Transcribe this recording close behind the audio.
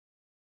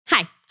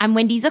I'm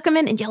Wendy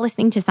Zuckerman, and you're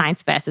listening to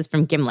Science Versus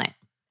from Gimlet.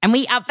 And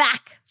we are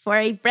back for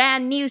a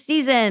brand new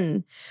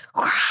season.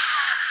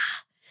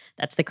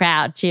 That's the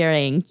crowd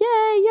cheering.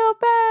 Yay, you're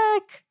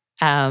back.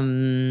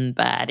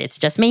 But it's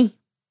just me,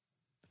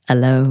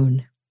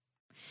 alone.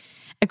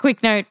 A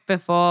quick note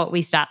before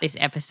we start this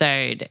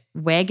episode.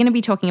 We're going to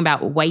be talking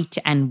about weight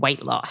and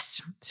weight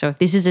loss. So if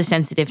this is a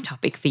sensitive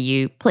topic for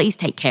you, please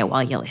take care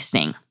while you're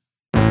listening.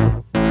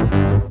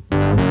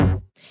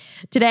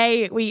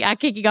 Today, we are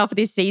kicking off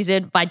this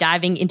season by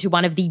diving into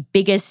one of the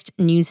biggest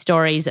news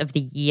stories of the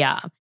year.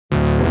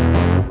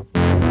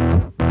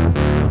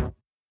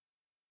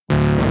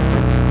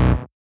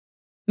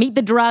 Meet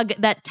the drug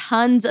that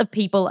tons of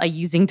people are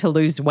using to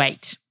lose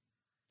weight.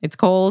 It's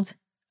called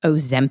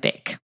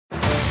Ozempic.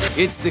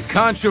 It's the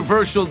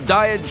controversial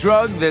diet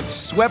drug that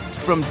swept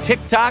from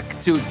TikTok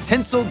to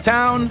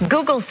Tinseltown.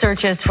 Google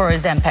searches for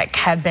Ozempic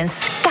have been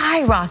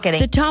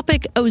skyrocketing. The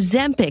topic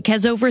Ozempic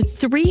has over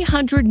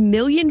 300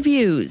 million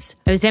views.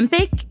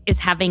 Ozempic is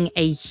having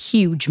a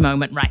huge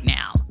moment right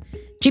now.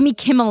 Jimmy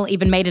Kimmel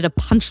even made it a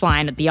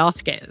punchline at the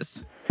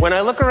Oscars. When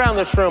I look around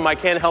this room, I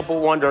can't help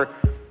but wonder,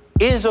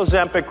 is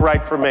Ozempic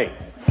right for me?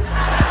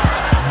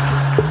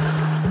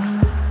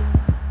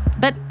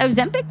 But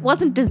Ozempic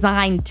wasn't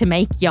designed to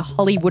make your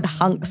Hollywood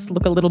hunks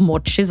look a little more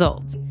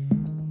chiseled.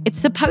 It's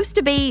supposed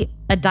to be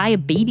a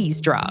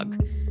diabetes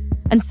drug.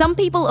 And some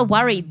people are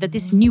worried that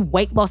this new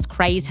weight loss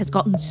craze has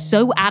gotten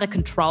so out of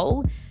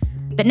control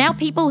that now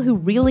people who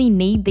really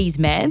need these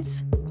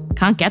meds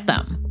can't get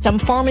them. Some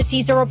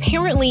pharmacies are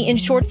apparently in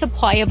short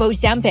supply of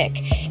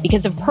Ozempic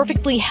because of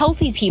perfectly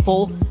healthy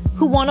people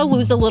who want to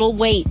lose a little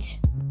weight.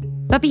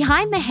 But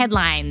behind the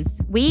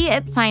headlines, we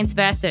at Science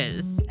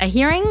Versus are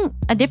hearing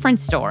a different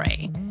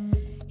story.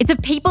 It's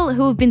of people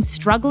who have been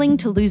struggling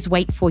to lose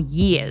weight for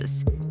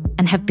years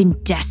and have been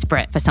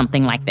desperate for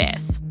something like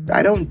this.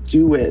 I don't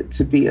do it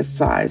to be a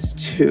size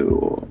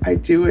 2. I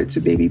do it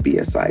to maybe be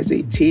a size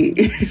 18.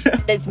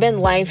 It's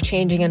been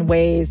life-changing in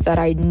ways that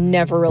I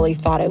never really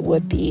thought it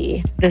would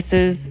be. This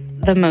is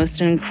the most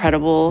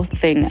incredible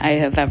thing I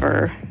have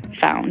ever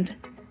found.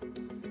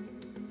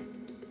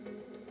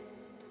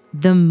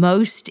 The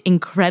most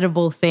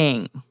incredible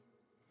thing.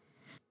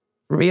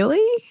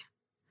 Really?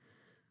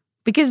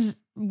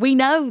 Because we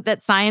know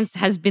that science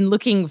has been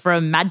looking for a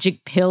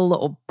magic pill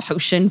or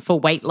potion for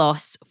weight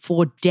loss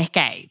for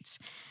decades.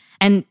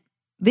 And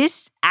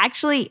this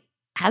actually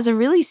has a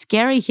really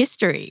scary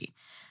history.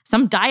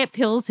 Some diet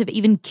pills have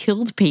even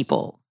killed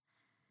people.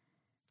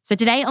 So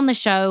today on the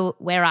show,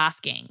 we're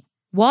asking,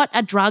 what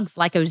are drugs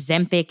like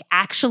Ozempic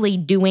actually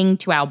doing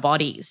to our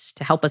bodies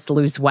to help us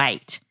lose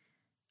weight?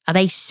 Are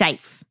they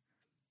safe?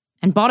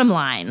 And bottom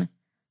line,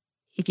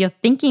 if you're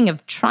thinking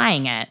of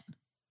trying it,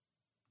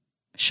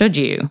 should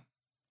you?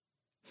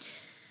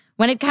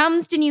 When it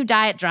comes to new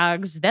diet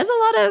drugs, there's a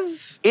lot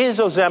of... Is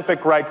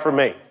Ozempic right for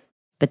me?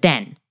 But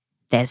then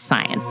there's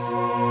science.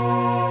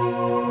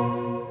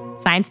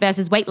 Science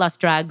versus weight loss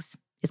drugs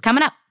is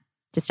coming up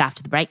just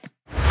after the break.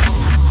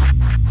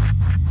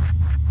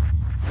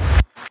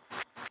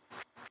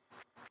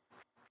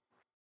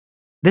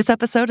 This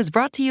episode is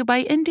brought to you by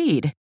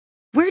Indeed.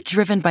 We're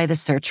driven by the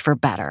search for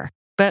better.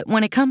 But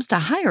when it comes to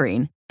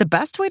hiring, the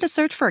best way to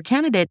search for a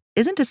candidate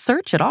isn't to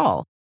search at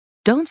all.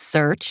 Don't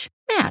search,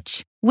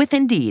 match with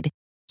Indeed.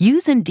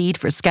 Use Indeed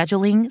for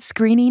scheduling,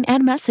 screening,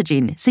 and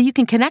messaging so you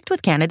can connect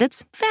with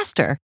candidates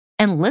faster.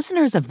 And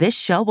listeners of this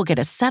show will get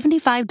a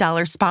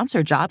 $75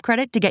 sponsored job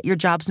credit to get your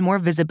jobs more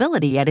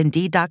visibility at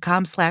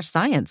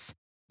Indeed.com/science.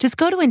 Just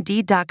go to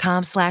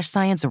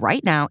Indeed.com/science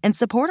right now and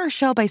support our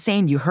show by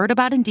saying you heard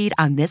about Indeed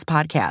on this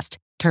podcast.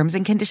 Terms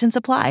and conditions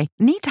apply.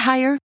 Need to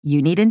hire?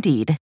 You need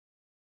Indeed.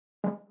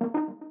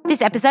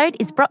 This episode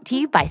is brought to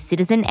you by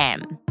Citizen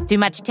M. Too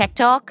much tech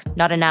talk?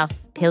 Not enough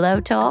pillow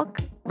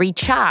talk?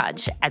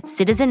 Recharge at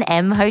Citizen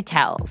M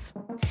Hotels.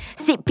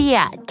 Sip beer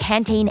at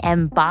Canteen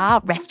M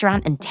Bar,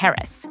 Restaurant and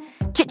Terrace.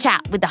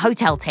 Chit-chat with the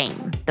hotel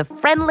team, the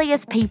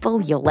friendliest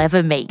people you'll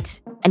ever meet.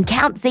 And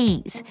count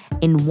Z's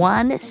in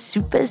one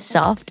super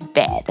soft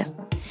bed.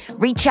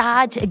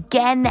 Recharge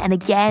again and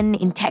again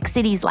in tech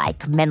cities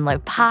like Menlo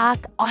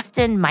Park,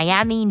 Austin,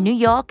 Miami, New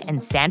York,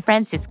 and San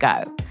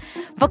Francisco.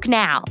 Book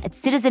now at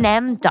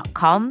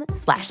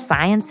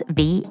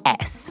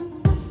citizenm.com/sciencevs.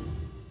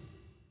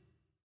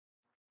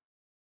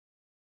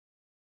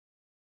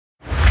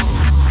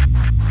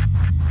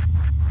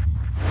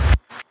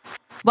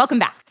 Welcome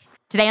back.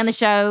 Today on the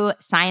show,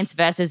 science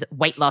versus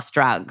weight loss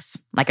drugs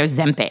like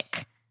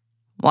Ozempic.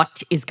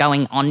 What is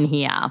going on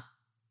here?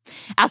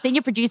 Our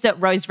senior producer,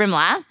 Rose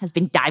Rimler, has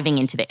been diving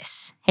into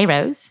this. Hey,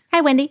 Rose.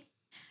 Hi, Wendy.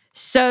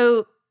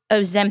 So,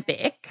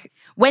 Ozempic,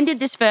 when did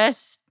this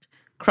first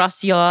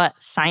cross your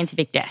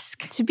scientific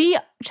desk? To be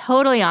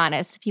totally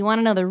honest, if you want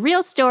to know the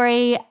real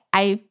story,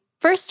 I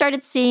first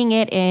started seeing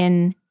it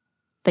in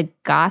the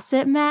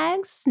gossip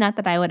mags. Not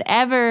that I would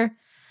ever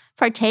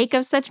partake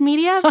of such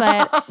media,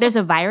 but there's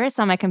a virus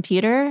on my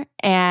computer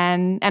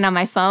and on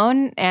my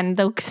phone, and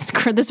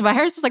this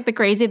virus is like the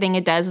crazy thing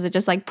it does is it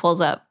just like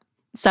pulls up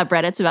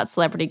subreddits about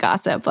celebrity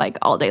gossip like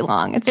all day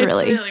long. It's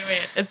really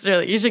weird. It's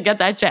really, you should get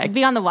that checked.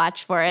 Be on the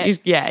watch for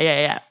it.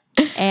 Yeah.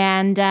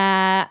 And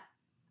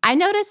I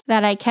noticed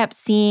that I kept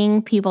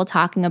seeing people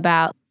talking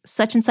about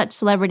such and such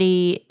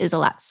celebrity is a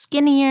lot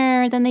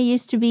skinnier than they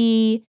used to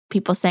be.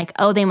 People saying,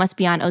 oh, they must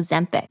be on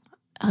Ozempic.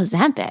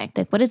 Ozempic?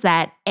 Like, what is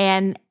that?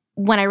 And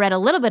when I read a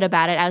little bit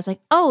about it, I was like,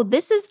 oh,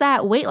 this is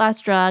that weight loss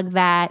drug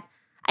that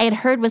I had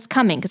heard was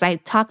coming, because I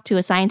talked to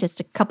a scientist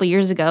a couple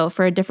years ago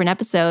for a different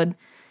episode,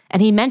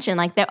 and he mentioned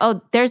like,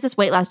 there's this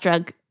weight loss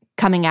drug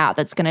coming out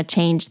that's going to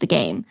change the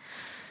game.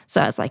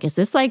 So I was like, is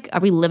this like,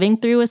 are we living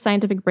through a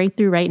scientific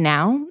breakthrough right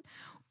now?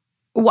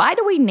 Why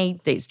do we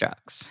need these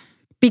drugs?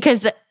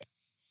 Because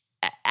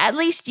at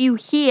least you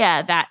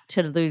hear that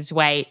to lose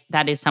weight,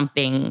 that is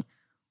something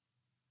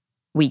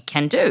we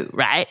can do,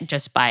 right?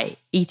 Just by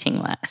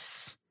eating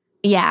less.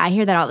 Yeah, I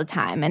hear that all the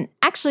time. And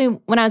actually,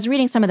 when I was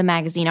reading some of the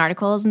magazine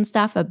articles and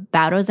stuff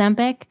about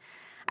Ozempic,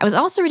 I was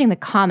also reading the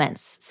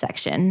comments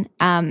section.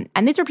 And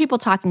these were people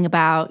talking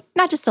about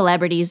not just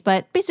celebrities,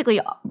 but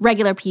basically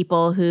regular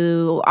people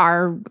who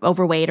are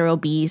overweight or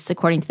obese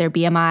according to their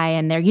BMI,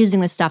 and they're using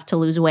this stuff to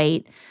lose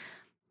weight.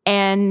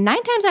 And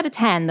 9 times out of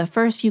 10, the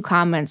first few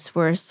comments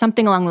were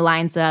something along the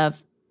lines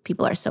of,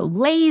 people are so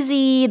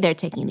lazy, they're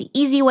taking the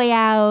easy way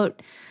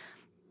out,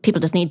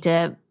 people just need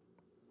to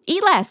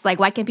eat less. Like,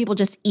 why can't people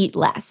just eat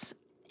less?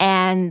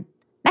 And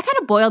that kind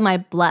of boiled my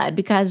blood,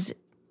 because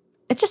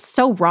it's just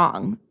so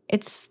wrong.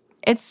 It's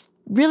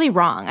really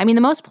wrong. I mean,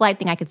 the most polite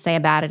thing I could say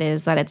about it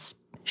is that it's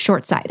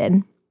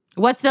short-sighted.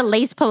 What's the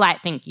least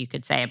polite thing you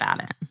could say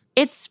about it?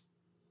 It's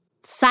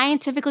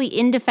scientifically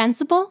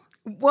indefensible.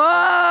 Whoa!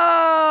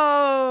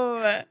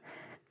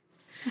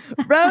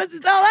 Rose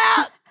is all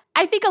out.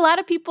 I think a lot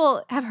of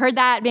people have heard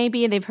that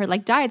maybe, and they've heard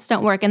like diets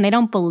don't work, and they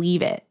don't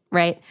believe it,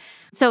 right?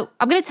 So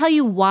I'm going to tell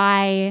you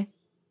why,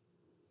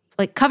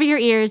 like, cover your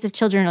ears if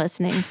children are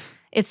listening.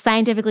 It's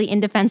scientifically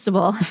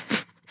indefensible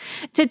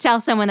to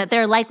tell someone that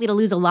they're likely to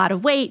lose a lot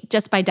of weight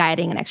just by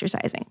dieting and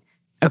exercising.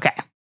 Okay.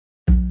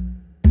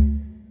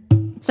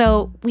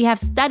 So we have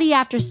study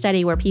after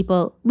study where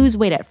people lose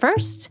weight at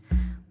first,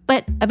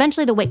 but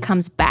eventually the weight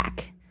comes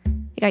back.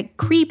 It like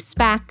creeps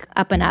back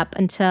up and up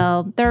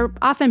until they're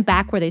often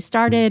back where they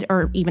started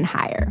or even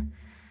higher.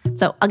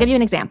 So I'll give you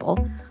an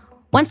example.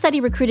 One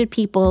study recruited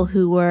people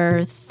who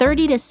were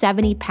 30 to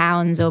 70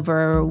 pounds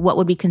over what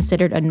would be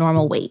considered a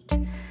normal weight.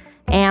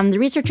 And the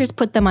researchers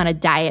put them on a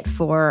diet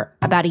for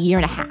about 1.5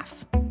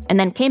 years, and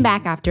then came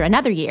back after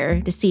another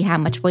year to see how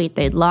much weight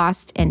they'd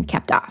lost and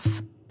kept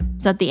off.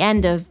 So at the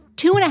end of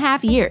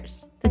 2.5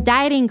 years, the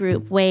dieting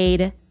group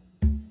weighed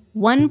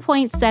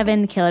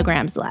 1.7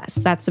 kilograms less.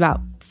 That's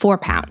about 4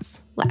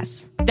 pounds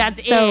less.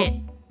 That's it.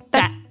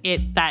 That's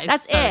it.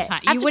 That's so it.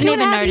 tiny. You wouldn't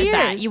even notice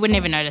that. You wouldn't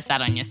even notice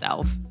that on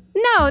yourself.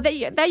 No,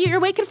 that your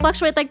weight could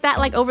fluctuate like that,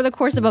 like over the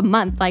course of a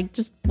month, like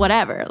just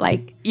whatever.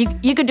 Like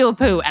you could do a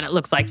poo and it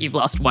looks like you've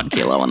lost 1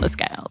 kilo on the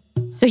scale.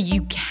 So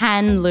you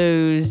can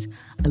lose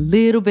a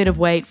little bit of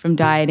weight from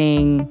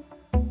dieting,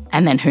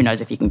 and then who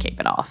knows if you can keep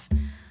it off.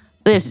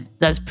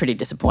 That's pretty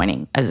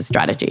disappointing as a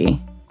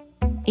strategy.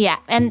 Yeah,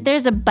 and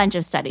there's a bunch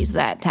of studies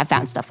that have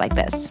found stuff like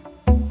this.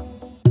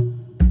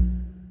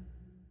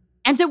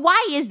 And so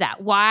why is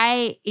that?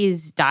 Why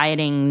is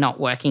dieting not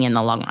working in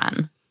the long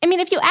run? I mean,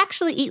 if you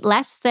actually eat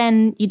less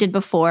than you did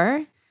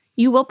before,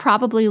 you will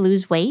probably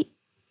lose weight.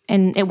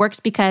 And it works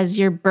because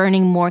you're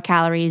burning more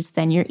calories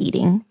than you're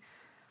eating.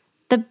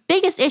 The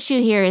biggest issue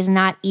here is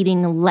not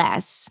eating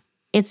less.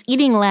 It's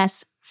eating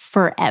less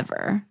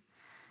forever.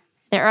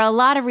 There are a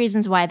lot of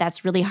reasons why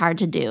that's really hard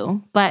to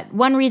do. But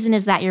one reason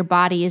is that your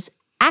body is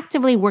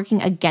actively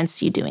working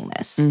against you doing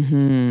this.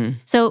 Mm-hmm.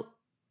 So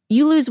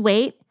you lose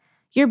weight,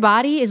 your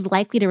body is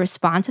likely to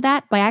respond to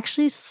that by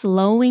actually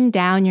slowing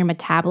down your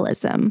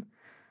metabolism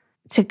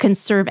to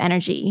conserve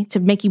energy, to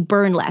make you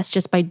burn less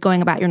just by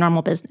going about your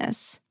normal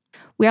business.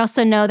 We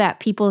also know that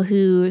people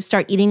who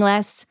start eating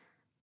less,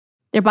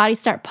 their bodies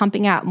start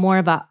pumping out more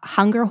of a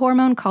hunger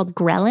hormone called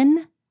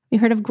ghrelin. You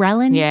heard of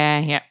ghrelin?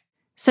 Yeah.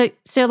 So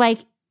like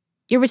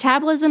your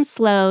metabolism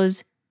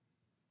slows,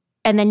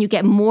 and then you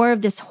get more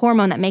of this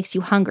hormone that makes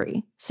you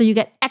hungry. So you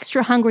get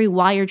extra hungry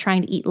while you're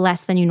trying to eat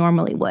less than you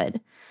normally would.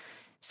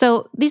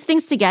 So these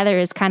things together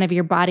is kind of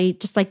your body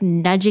just like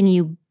nudging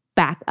you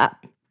back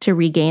up to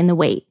regain the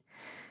weight.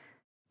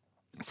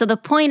 So the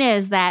point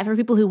is that for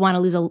people who want to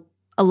lose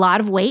a lot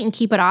of weight and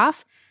keep it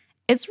off,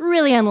 it's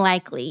really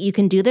unlikely you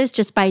can do this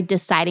just by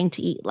deciding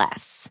to eat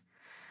less.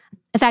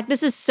 In fact,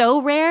 this is so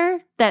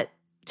rare that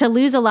to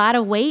lose a lot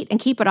of weight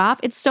and keep it off,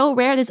 it's so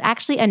rare there's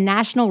actually a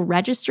national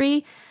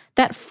registry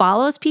that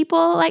follows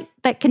people like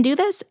that can do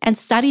this and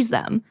studies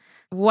them.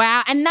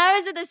 Wow. And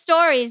those are the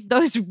stories.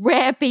 Those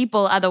rare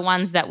people are the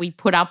ones that we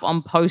put up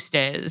on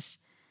posters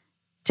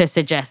to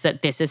suggest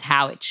that this is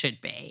how it should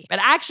be. But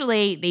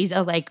actually, these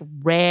are like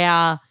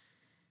rare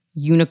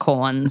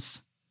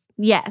unicorns.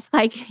 Yes,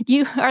 like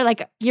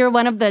you're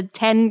one of the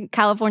 10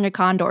 California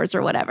condors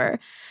or whatever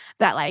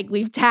that like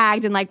we've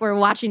tagged and like we're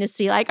watching to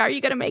see like, are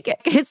you going to make it?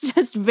 It's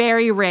just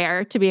very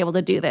rare to be able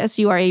to do this.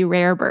 You are a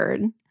rare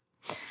bird.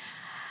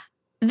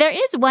 There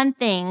is one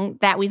thing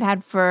that we've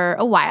had for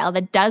a while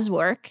that does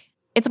work.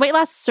 It's weight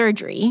loss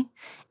surgery,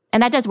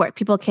 and that does work.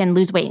 People can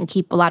lose weight and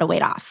keep a lot of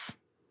weight off.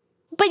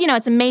 But,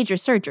 it's a major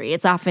surgery.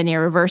 It's often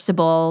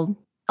irreversible.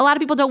 A lot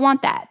of people don't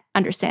want that,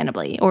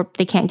 understandably, or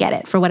they can't get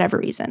it for whatever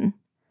reason.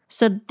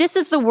 So this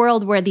is the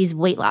world where these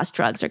weight loss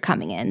drugs are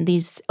coming in,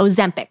 these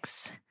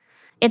Ozempics.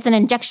 It's an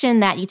injection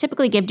that you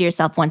typically give to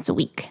yourself once a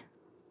week.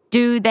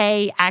 Do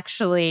they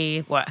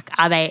actually work?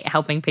 Are they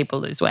helping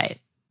people lose weight?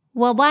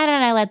 Well, why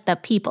don't I let the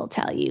people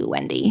tell you,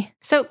 Wendy?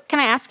 So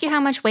can I ask you how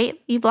much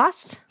weight you've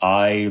lost?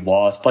 I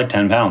lost like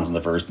 10 pounds in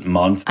the first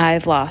month.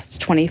 I've lost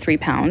 23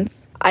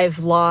 pounds. I've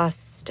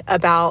lost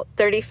about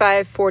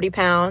 35, 40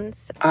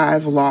 pounds.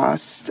 I've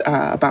lost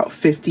about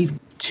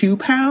 52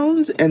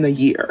 pounds in a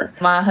year.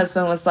 My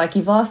husband was like,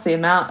 you've lost the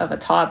amount of a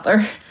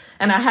toddler.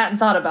 And I hadn't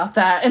thought about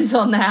that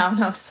until now.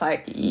 And I was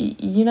like,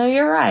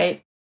 you're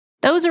right.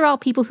 Those are all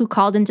people who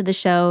called into the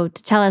show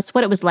to tell us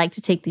what it was like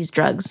to take these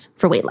drugs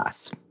for weight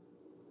loss.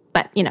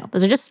 But,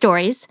 those are just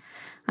stories.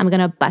 I'm going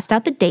to bust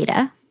out the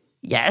data.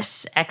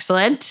 Yes,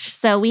 excellent.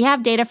 So we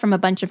have data from a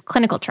bunch of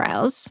clinical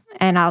trials,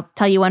 and I'll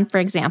tell you one for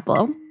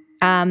example.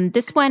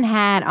 This one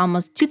had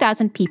almost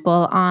 2,000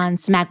 people on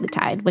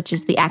semaglutide, which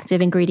is the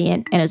active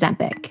ingredient in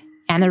Ozempic.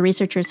 And the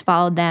researchers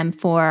followed them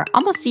for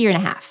almost a year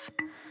and a half.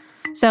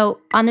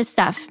 So on this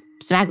stuff,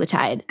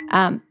 semaglutide,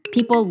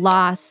 people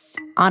lost,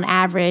 on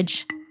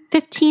average,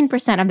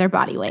 15% of their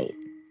body weight.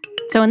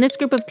 So in this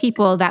group of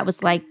people, that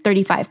was like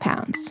 35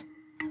 pounds.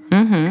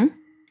 Mm-hmm.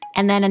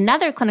 And then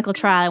another clinical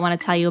trial I want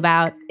to tell you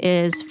about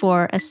is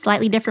for a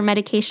slightly different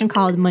medication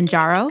called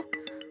Mounjaro.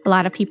 A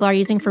lot of people are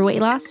using for weight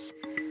loss.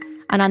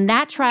 And on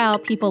that trial,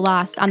 people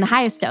lost, on the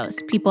highest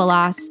dose, people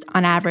lost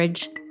on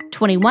average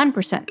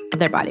 21% of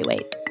their body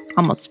weight,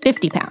 almost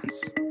 50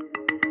 pounds.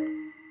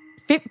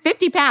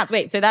 50 pounds.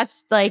 Wait, so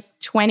that's like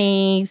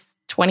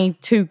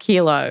 22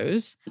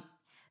 kilos.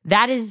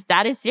 That is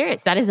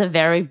serious. That is a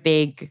very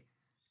big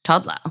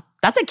toddler.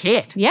 That's a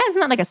kid. Yeah, isn't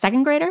that like a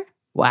second grader?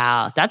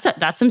 Wow, that's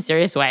some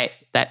serious weight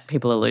that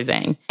people are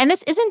losing. And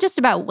this isn't just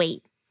about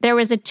weight. There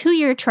was a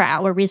 2-year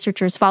trial where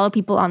researchers followed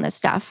people on this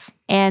stuff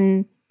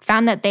and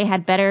found that they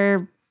had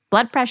better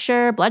blood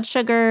pressure, blood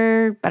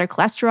sugar, better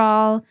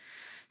cholesterol.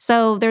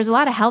 So there's a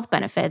lot of health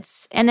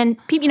benefits. And then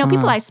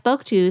people I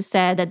spoke to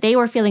said that they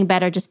were feeling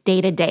better just day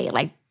to day.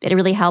 Like it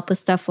really helped with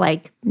stuff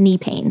like knee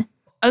pain.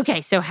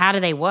 Okay, so how do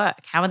they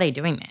work? How are they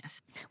doing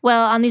this?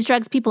 Well, on these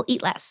drugs, people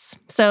eat less.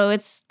 So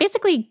it's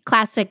basically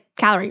classic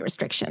calorie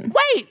restriction.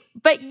 Wait,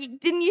 but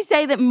didn't you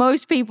say that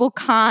most people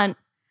can't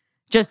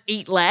just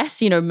eat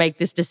less, make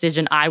this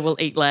decision, I will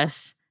eat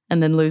less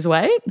and then lose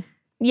weight?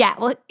 Yeah,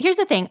 well, here's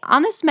the thing.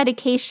 On this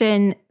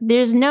medication,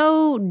 there's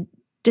no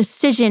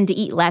decision to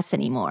eat less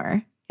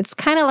anymore. It's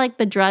kind of like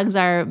the drugs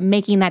are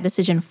making that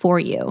decision for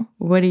you.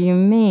 What do you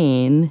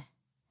mean?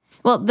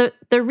 Well,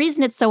 the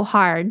reason it's so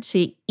hard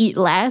to eat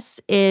less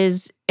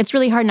is it's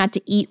really hard not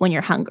to eat when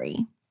you're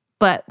hungry.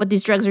 But what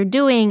these drugs are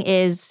doing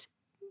is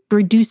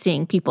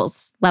reducing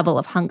people's level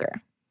of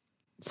hunger.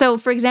 So,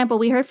 for example,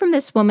 we heard from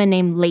this woman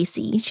named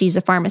Lacey. She's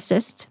a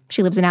pharmacist.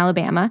 She lives in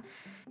Alabama.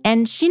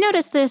 And she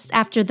noticed this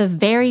after the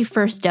very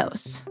first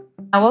dose.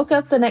 I woke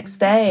up the next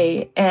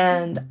day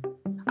and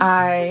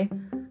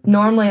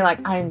normally,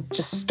 I'm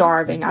just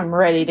starving. I'm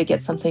ready to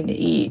get something to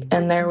eat.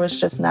 And there was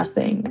just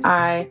nothing.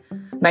 I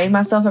made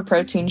myself a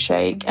protein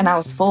shake and I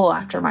was full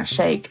after my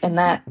shake. And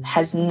that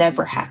has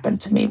never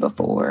happened to me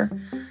before.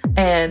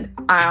 And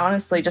I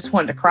honestly just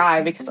wanted to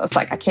cry because I was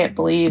like, I can't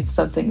believe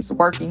something's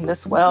working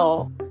this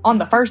well on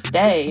the first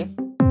day.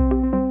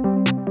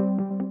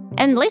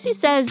 And Lacey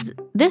says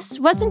this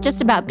wasn't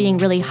just about being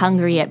really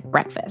hungry at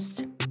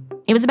breakfast.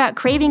 It was about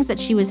cravings that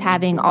she was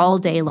having all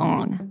day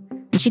long.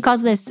 And she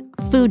calls this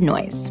food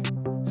noise.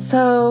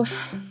 So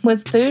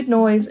with food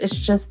noise, it's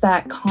just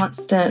that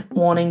constant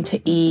wanting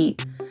to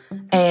eat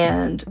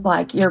and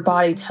your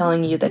body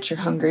telling you that you're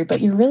hungry, but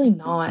you're really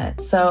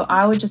not. So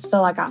I would just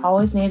feel like I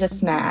always need a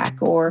snack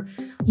or,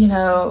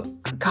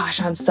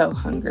 gosh, I'm so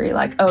hungry.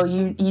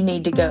 You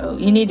need to go.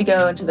 You need to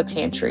go into the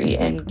pantry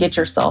and get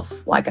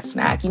yourself a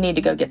snack. You need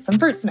to go get some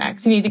fruit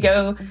snacks. You need to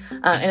go,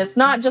 and it's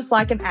not just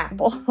like an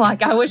apple.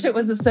 I wish it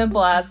was as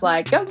simple as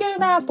go get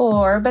an apple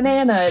or a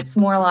banana. It's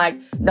more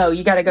no,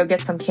 you got to go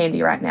get some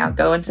candy right now.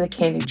 Go into the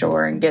candy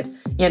drawer and get, 6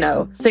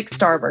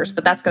 Starbursts,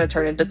 but that's going to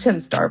turn into 10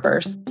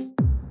 Starbursts.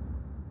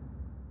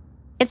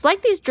 It's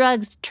like these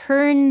drugs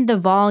turned the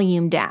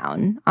volume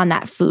down on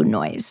that food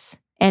noise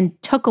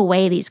and took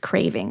away these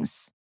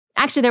cravings.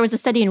 Actually, there was a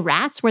study in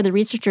rats where the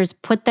researchers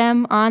put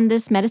them on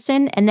this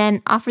medicine and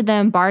then offered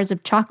them bars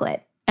of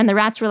chocolate. And the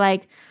rats were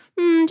like,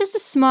 just a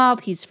small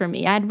piece for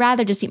me. I'd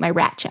rather just eat my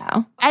rat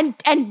chow.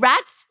 And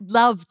rats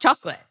love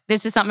chocolate.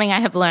 This is something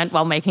I have learned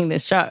while making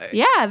this show.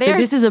 Yeah. So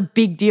this is a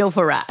big deal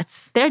for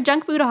rats. They're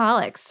junk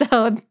foodaholics.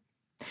 So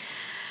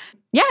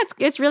yeah,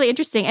 it's really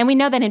interesting. And we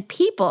know that in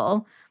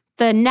people,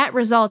 the net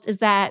result is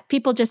that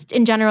people just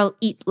in general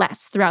eat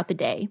less throughout the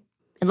day.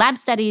 In lab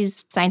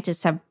studies,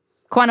 scientists have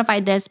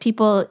quantified this.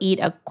 People eat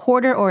a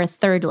quarter or a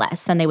third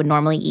less than they would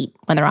normally eat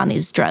when they're on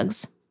these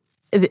drugs.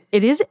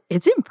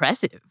 It's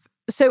impressive.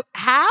 So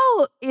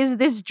how is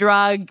this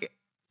drug,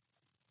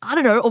 I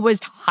don't know,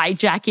 almost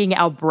hijacking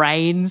our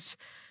brains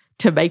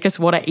to make us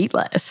want to eat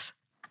less?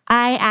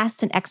 I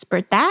asked an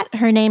expert that.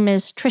 Her name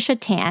is Trisha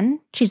Tan.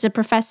 She's a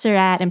professor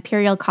at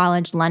Imperial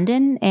College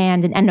London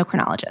and an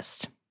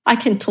endocrinologist. I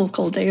can talk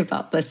all day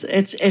about this.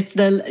 It's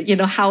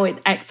the, how it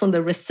acts on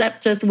the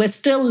receptors. We're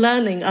still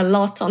learning a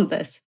lot on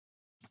this.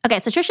 Okay,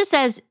 so Trisha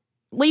says,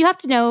 what you have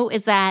to know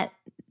is that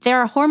there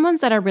are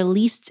hormones that are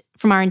released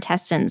from our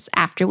intestines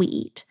after we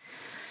eat.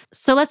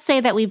 So let's say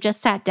that we've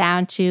just sat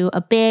down to a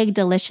big,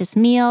 delicious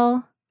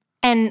meal.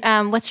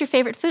 And what's your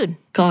favorite food?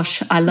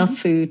 Gosh, I love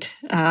food.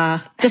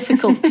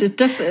 Difficult to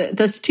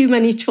there's too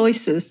many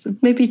choices.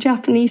 Maybe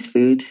Japanese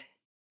food.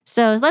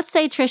 So let's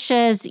say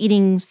Trisha is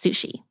eating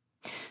sushi.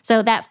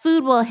 So that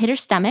food will hit her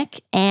stomach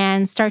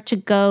and start to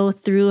go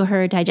through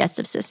her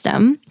digestive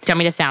system. Do you want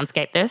me to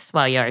soundscape this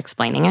while you're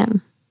explaining it?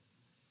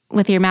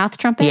 With your mouth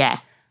trumpet? Yeah.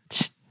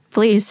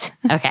 Please.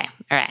 Okay.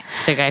 All right.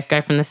 So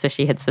go from the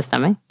sushi hits the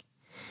stomach.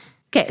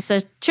 Okay. So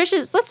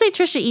let's say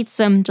Trisha eats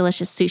some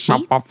delicious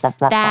sushi.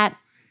 That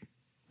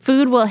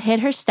food will hit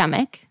her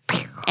stomach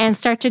and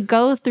start to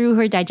go through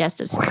her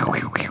digestive system.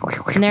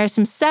 And there are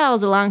some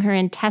cells along her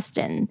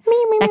intestine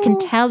that can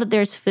tell that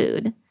there's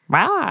food.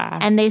 Wow.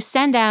 And they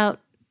send out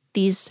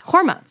these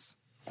hormones.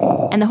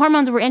 And the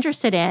hormones we're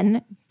interested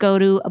in go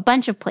to a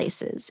bunch of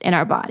places in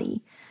our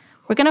body.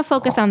 We're going to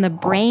focus on the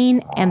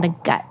brain and the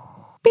gut.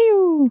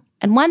 Pew.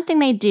 And one thing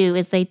they do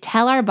is they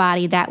tell our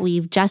body that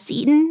we've just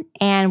eaten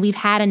and we've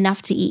had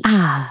enough to eat.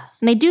 And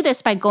they do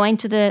this by going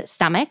to the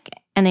stomach,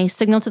 and they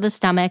signal to the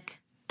stomach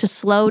to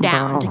slow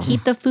down, to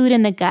keep the food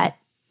in the gut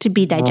to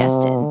be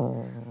digested.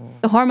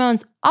 The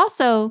hormones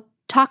also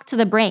talk to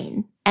the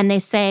brain, and they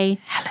say,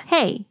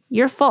 hey,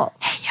 you're full.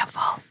 Hey, you're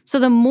full. So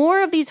the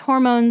more of these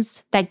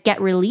hormones that get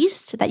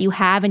released that you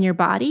have in your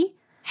body,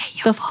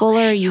 the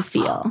fuller you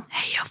feel.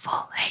 Hey, you're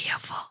full. Hey, you're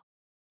full.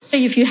 So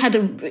if you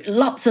had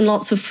lots and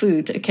lots of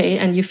food, okay,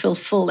 and you feel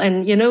full,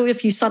 and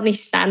if you suddenly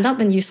stand up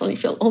and you suddenly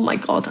feel, oh my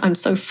God, I'm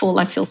so full,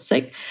 I feel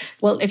sick.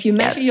 Well, if you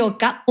measure your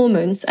gut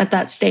hormones at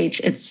that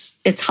stage,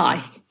 it's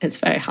high. It's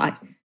very high.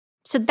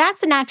 So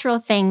that's a natural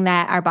thing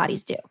that our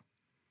bodies do.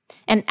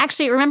 And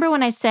actually, remember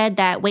when I said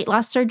that weight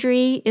loss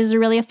surgery is a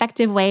really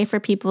effective way for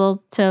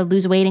people to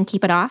lose weight and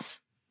keep it off?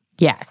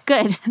 Yes.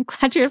 Good. I'm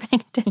glad you were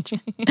paying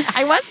attention.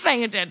 I was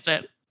paying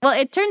attention. Well,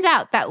 it turns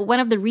out that one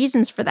of the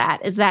reasons for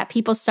that is that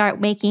people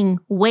start making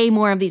way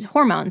more of these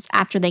hormones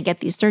after they get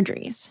these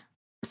surgeries.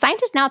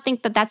 Scientists now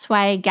think that that's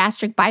why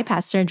gastric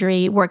bypass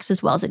surgery works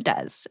as well as it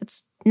does.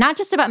 It's not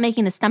just about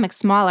making the stomach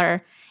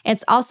smaller.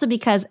 It's also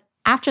because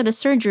after the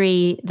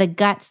surgery, the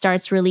gut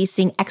starts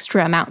releasing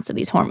extra amounts of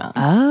these hormones.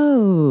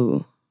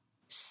 Oh.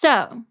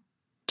 So,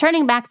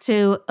 turning back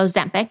to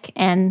Ozempic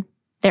and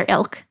their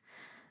ilk,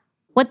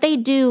 what they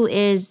do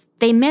is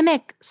they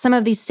mimic some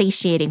of these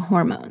satiating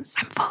hormones.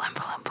 I'm full, I'm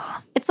full, I'm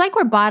full. It's like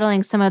we're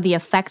bottling some of the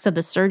effects of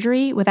the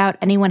surgery without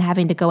anyone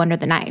having to go under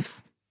the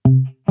knife.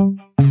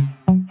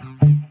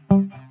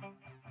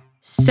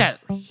 So,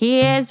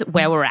 here's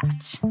where we're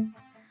at.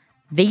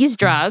 These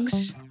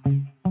drugs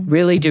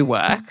really do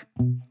work.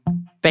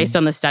 Based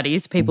on the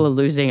studies, people are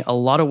losing a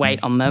lot of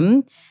weight on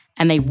them,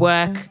 and they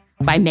work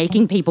by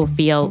making people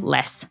feel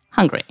less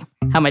hungry.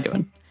 How am I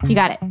doing? You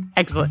got it.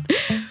 Excellent.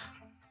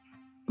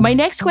 My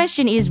next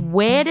question is,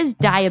 where does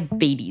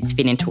diabetes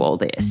fit into all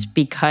this?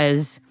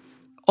 Because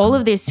all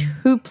of this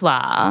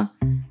hoopla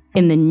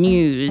in the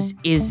news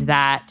is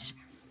that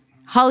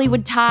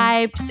Hollywood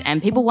types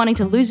and people wanting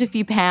to lose a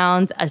few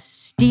pounds are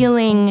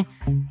stealing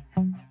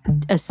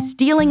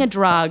a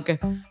drug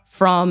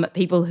from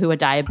people who are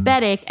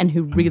diabetic and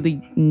who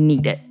really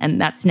need it.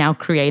 And that's now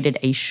created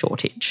a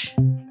shortage.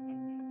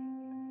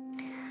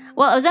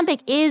 Well, Ozempic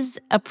is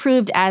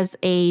approved as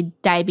a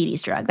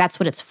diabetes drug. That's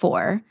what it's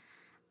for.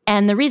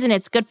 And the reason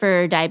it's good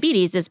for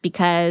diabetes is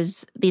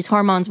because these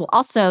hormones will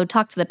also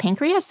talk to the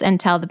pancreas and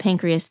tell the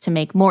pancreas to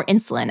make more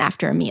insulin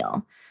after a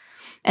meal.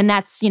 And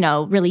that's,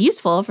 really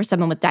useful for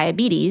someone with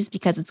diabetes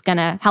because it's going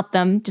to help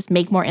them just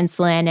make more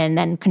insulin and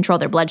then control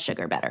their blood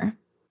sugar better.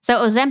 So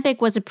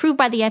Ozempic was approved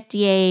by the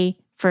FDA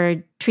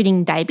for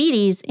treating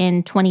diabetes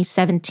in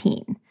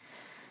 2017.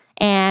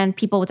 And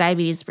people with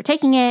diabetes were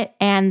taking it,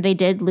 and they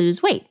did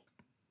lose weight.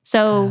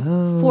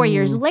 So 4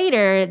 years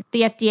later,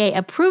 the FDA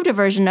approved a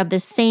version of the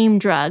same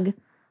drug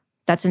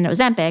that's in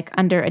Ozempic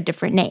under a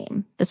different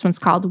name. This one's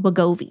called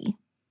Wegovy.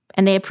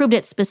 And they approved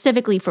it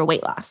specifically for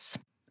weight loss.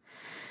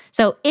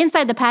 So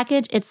inside the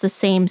package, it's the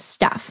same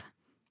stuff.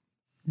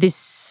 This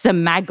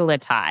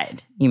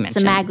semaglutide you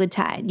mentioned.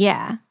 Semaglutide,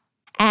 yeah.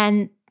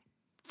 And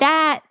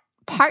that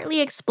partly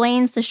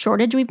explains the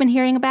shortage we've been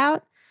hearing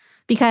about,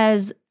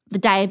 because the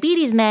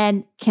diabetes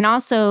med can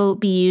also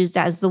be used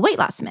as the weight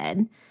loss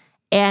med.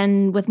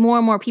 And with more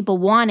and more people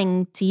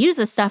wanting to use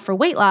this stuff for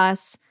weight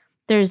loss,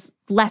 there's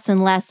less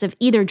and less of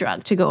either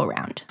drug to go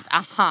around.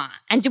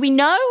 And do we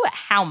know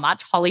how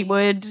much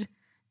Hollywood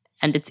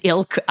and its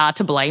ilk are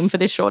to blame for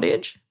this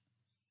shortage?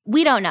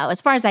 We don't know,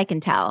 as far as I can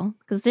tell,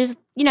 because there's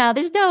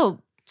no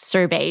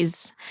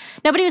surveys.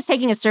 Nobody was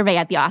taking a survey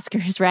at the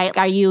Oscars, right?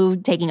 Are you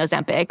taking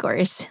Ozempic, or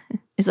is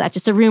that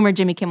just a rumor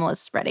Jimmy Kimmel is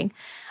spreading?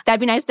 That'd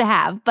be nice to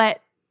have.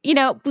 But,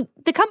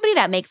 the company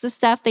that makes this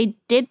stuff, they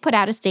did put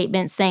out a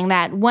statement saying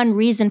that one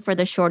reason for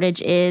the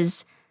shortage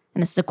is,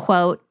 and this is a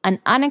quote, an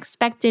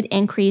unexpected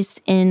increase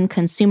in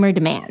consumer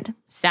demand.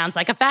 Sounds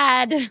like a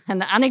fad,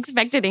 an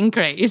unexpected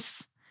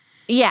increase.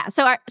 Yeah.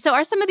 So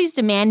are some of these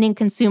demanding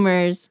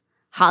consumers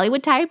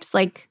Hollywood types?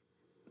 Like,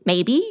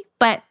 maybe.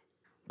 But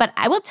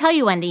I will tell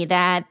you, Wendy,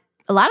 that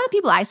a lot of the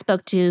people I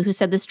spoke to who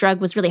said this drug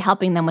was really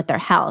helping them with their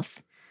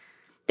health,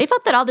 they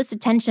felt that all this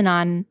attention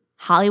on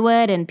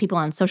Hollywood and people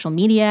on social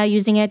media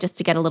using it just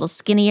to get a little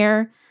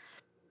skinnier,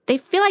 they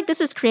feel like this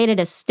has created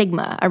a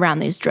stigma around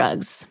these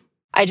drugs.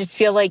 I just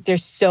feel like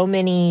there's so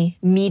many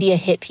media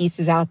hit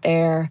pieces out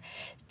there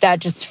that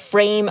just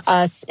frame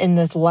us in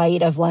this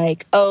light of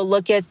like, oh,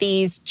 look at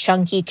these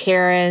chunky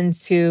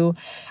Karens who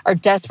are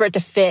desperate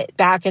to fit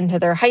back into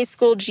their high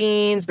school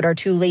jeans, but are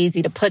too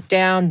lazy to put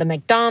down the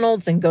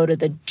McDonald's and go to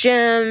the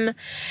gym.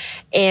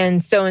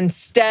 And so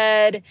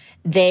instead,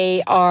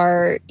 they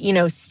are,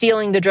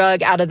 stealing the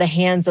drug out of the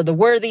hands of the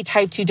worthy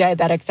type 2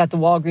 diabetics at the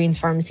Walgreens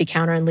pharmacy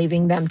counter and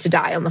leaving them to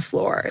die on the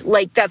floor.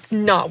 Like, that's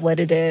not what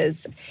it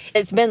is.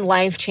 It's been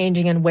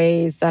life-changing in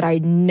ways that I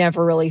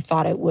never really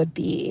thought it would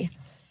be.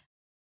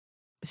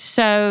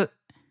 So,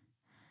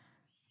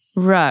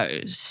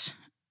 Rose,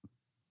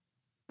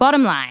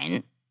 bottom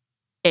line,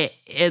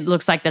 it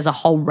looks like there's a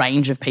whole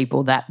range of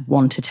people that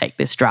want to take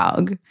this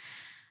drug.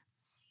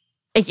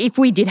 If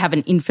we did have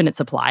an infinite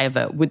supply of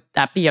it, would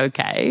that be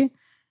okay?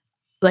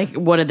 Like,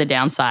 what are the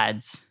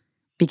downsides?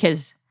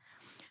 Because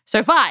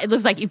so far, it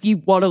looks like if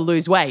you want to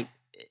lose weight,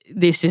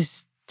 this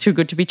is too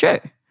good to be true.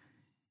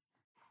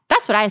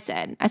 That's what I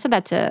said. I said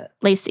that to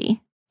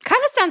Lacey.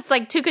 Kind of sounds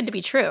like too good to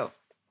be true.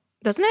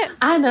 Doesn't it?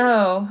 I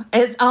know.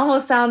 It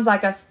almost sounds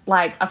like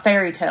a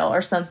fairy tale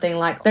or something.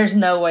 Like, there's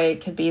no way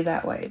it could be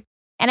that way.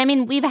 And I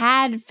mean, we've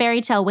had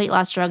fairy tale weight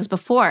loss drugs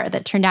before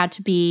that turned out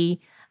to be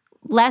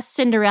less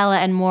Cinderella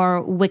and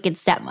more Wicked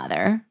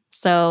Stepmother.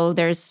 So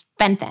there's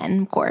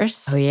Fen-Phen, of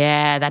course. Oh,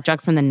 yeah. That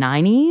drug from the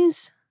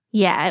 90s?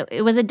 Yeah.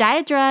 It was a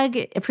diet drug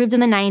approved in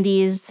the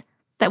 90s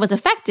that was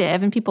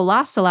effective and people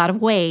lost a lot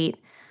of weight.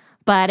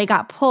 But it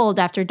got pulled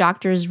after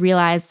doctors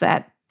realized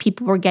that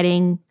people were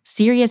getting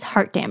serious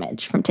heart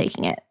damage from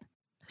taking it.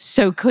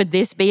 So could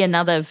this be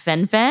another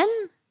Fen-Phen?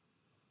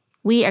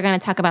 We are going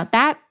to talk about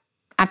that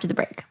after the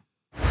break.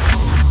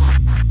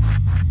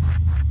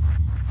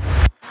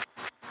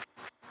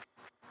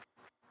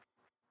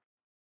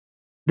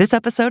 This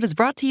episode is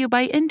brought to you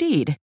by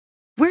Indeed.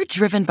 We're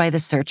driven by the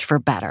search for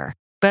better.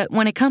 But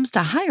when it comes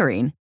to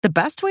hiring, the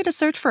best way to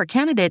search for a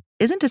candidate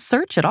isn't to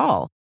search at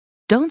all.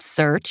 Don't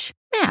search,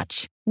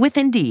 match with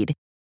Indeed.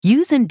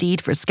 Use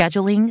Indeed for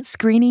scheduling,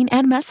 screening,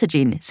 and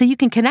messaging so you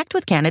can connect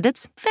with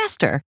candidates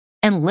faster.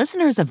 And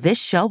listeners of this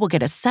show will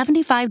get a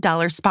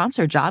 $75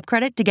 sponsored job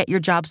credit to get your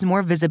jobs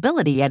more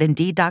visibility at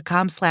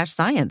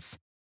Indeed.com/science.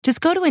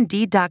 Just go to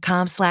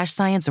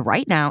Indeed.com/science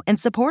right now and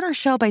support our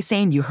show by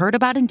saying you heard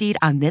about Indeed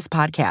on this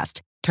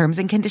podcast. Terms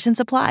and conditions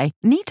apply.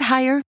 Need to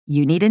hire?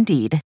 You need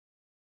Indeed.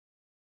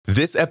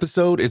 This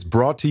episode is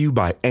brought to you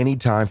by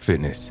Anytime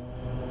Fitness.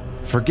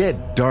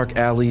 Forget dark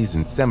alleys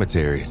and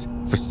cemeteries.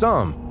 For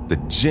some, the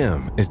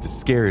gym is the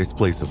scariest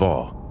place of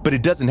all, but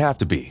it doesn't have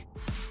to be.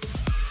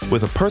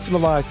 With a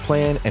personalized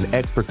plan and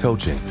expert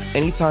coaching,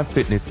 Anytime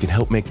Fitness can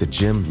help make the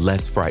gym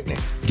less frightening.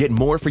 Get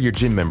more for your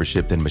gym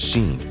membership than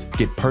machines.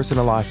 Get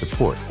personalized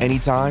support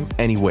anytime,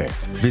 anywhere.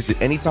 Visit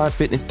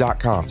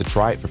AnytimeFitness.com to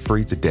try it for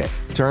free today.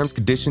 Terms,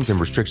 conditions, and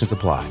restrictions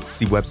apply.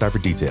 See website for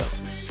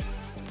details.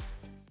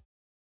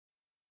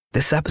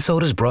 This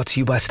episode is brought to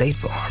you by State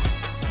Farm.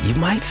 You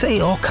might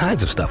say all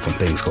kinds of stuff when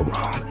things go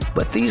wrong,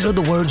 but these are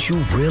the words you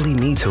really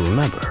need to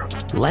remember.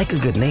 Like a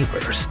good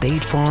neighbor,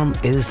 State Farm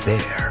is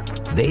there.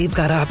 They've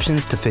got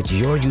options to fit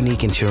your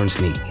unique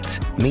insurance needs,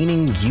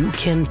 meaning you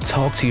can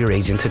talk to your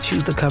agent to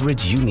choose the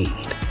coverage you need.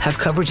 Have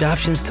coverage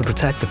options to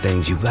protect the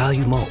things you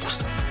value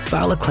most.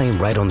 File a claim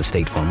right on the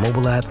State Farm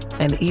mobile app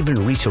and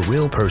even reach a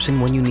real person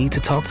when you need to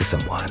talk to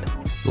someone.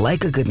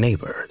 Like a good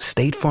neighbor,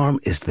 State Farm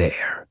is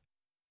there.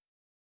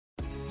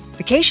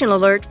 Vacation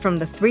alert from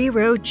the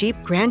 3-row Jeep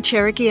Grand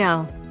Cherokee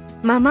L.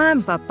 Mama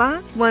and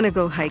Papa want to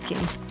go hiking.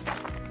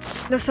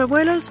 Los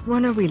abuelos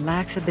want to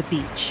relax at the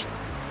beach.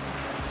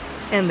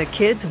 And the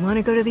kids want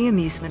to go to the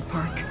amusement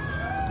park.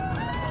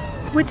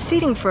 With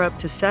seating for up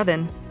to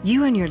 7,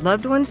 you and your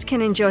loved ones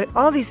can enjoy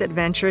all these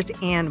adventures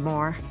and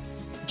more.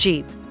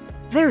 Jeep.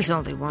 There's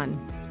only one.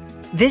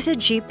 Visit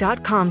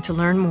Jeep.com to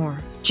learn more.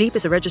 Jeep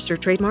is a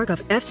registered trademark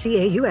of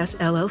FCA US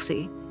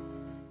LLC.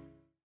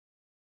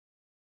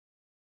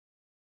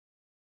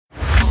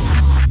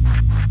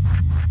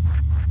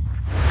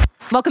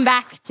 Welcome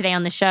back. Today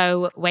on the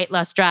show, weight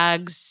loss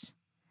drugs.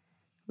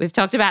 We've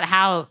talked about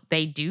how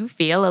they do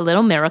feel a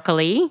little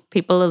miracle-y.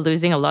 People are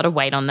losing a lot of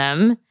weight on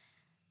them.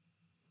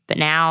 But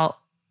now,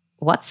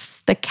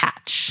 what's the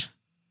catch,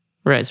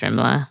 Rose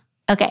Rimler?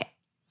 Okay.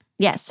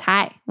 Yes.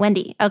 Hi,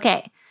 Wendy.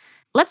 Okay.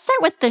 Let's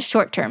start with the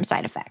short-term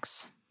side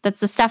effects. That's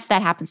the stuff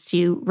that happens to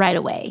you right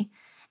away.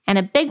 And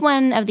a big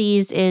one of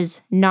these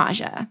is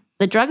nausea.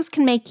 The drugs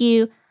can make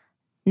you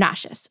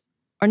nauseous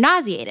or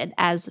nauseated,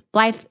 as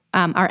Blythe,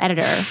 our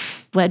editor,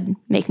 would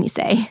make me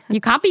say.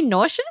 You can't be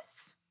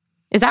nauseous?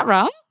 Is that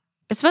wrong?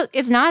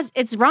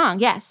 It's wrong,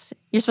 yes.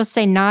 You're supposed to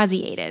say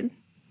nauseated.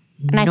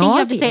 And I think you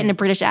have to say it in a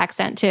British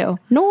accent, too.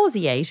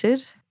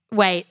 Nauseated?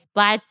 Wait,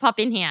 Blythe, pop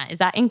in here. Is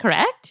that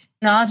incorrect?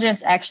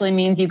 Nauseous actually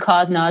means you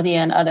cause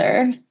nausea in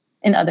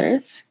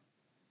others.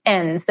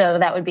 And so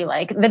that would be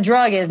like, the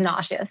drug is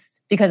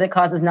nauseous because it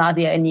causes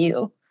nausea in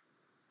you.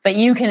 But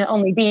you can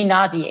only be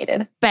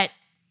nauseated. But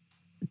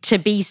to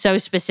be so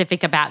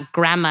specific about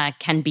grammar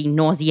can be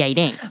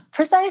nauseating.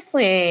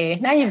 Precisely.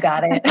 Now you've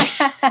got it.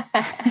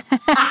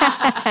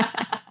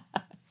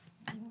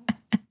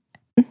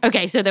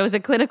 Okay, so there was a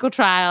clinical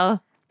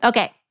trial.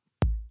 Okay.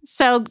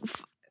 So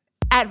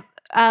at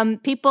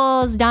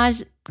people's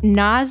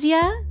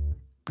nausea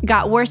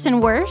got worse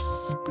and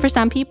worse for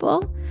some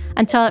people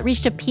until it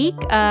reached a peak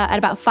at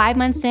about 5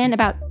 months in.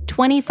 About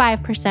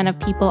 25% of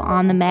people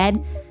on the med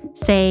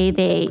say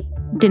they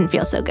didn't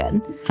feel so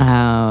good.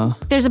 Oh.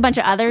 There's a bunch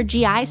of other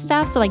GI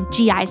stuff. So like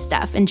GI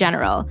stuff in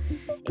general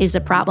is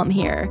a problem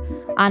here.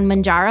 On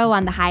Mounjaro,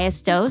 on the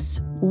highest dose,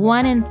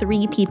 1 in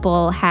 3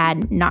 people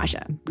had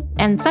nausea.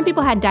 And some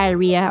people had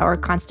diarrhea or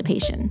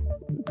constipation.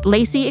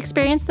 Lacey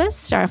experienced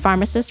this, our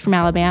pharmacist from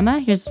Alabama.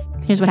 Here's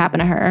what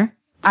happened to her.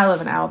 I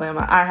live in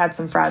Alabama. I had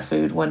some fried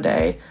food one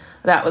day.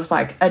 That was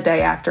like a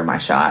day after my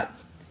shot.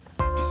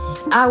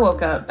 I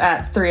woke up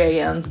at 3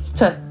 a.m.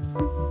 to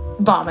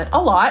vomit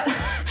a lot.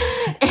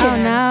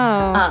 And,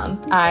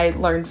 I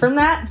learned from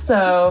that.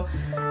 So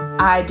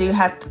I do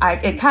have,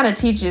 it kind of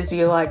teaches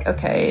you like,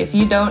 okay, if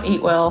you don't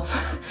eat well,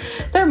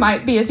 there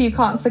might be a few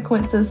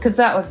consequences, because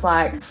that was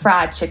like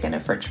fried chicken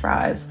and French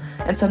fries.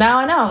 And so now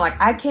I know, I'm like,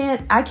 I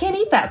can't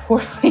eat that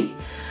poorly.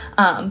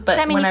 But does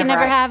that mean you can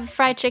never have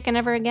fried chicken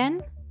ever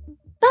again?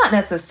 Not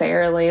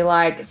necessarily.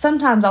 Like,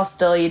 sometimes I'll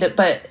still eat it,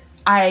 but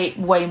I ate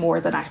way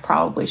more than I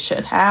probably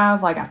should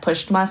have. Like, I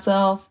pushed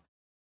myself.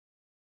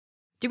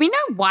 Do we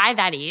know why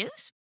that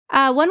is?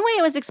 One way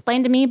it was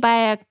explained to me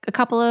by a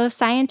couple of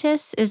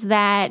scientists is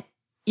that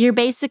you're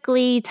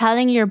basically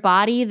telling your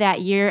body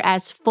that you're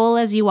as full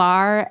as you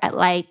are at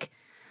like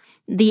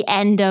the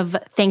end of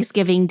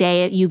Thanksgiving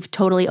Day. You've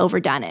totally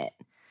overdone it.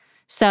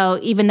 So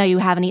even though you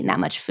haven't eaten that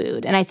much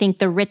food. And I think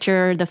the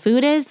richer the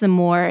food is, the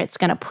more it's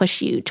going to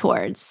push you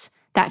towards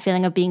that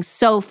feeling of being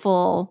so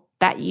full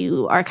that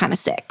you are kind of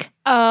sick.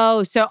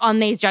 Oh, so on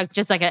these drugs,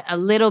 just like a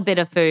little bit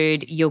of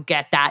food, you'll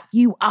get that.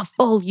 You are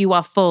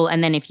full.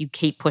 And then if you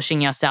keep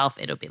pushing yourself,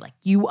 it'll be like,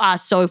 you are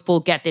so full,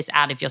 get this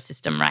out of your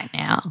system right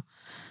now.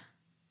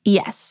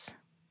 Yes.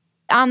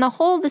 On the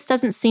whole, this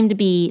doesn't seem to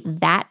be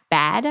that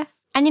bad.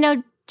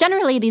 And,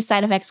 generally these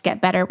side effects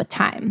get better with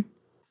time.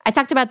 I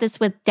talked about this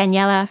with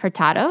Daniela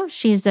Hurtado.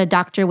 She's a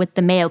doctor with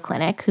the Mayo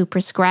Clinic who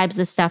prescribes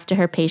this stuff to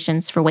her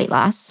patients for weight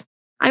loss.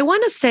 I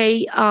want to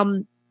say,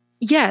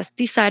 yes,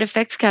 these side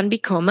effects can be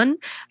common,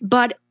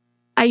 but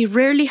I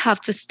rarely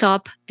have to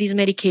stop these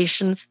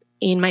medications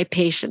in my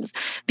patients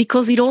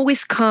because it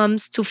always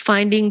comes to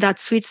finding that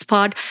sweet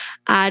spot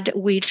at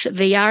which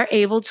they are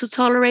able to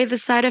tolerate the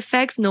side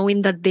effects,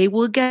 knowing that they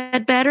will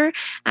get better,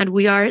 and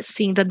we are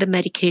seeing that the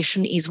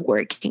medication is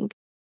working.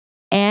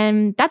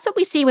 And that's what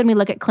we see when we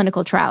look at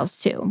clinical trials,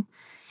 too.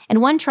 In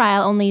one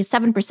trial, only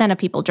 7% of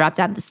people dropped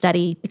out of the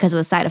study because of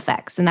the side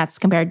effects, and that's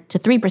compared to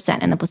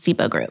 3% in the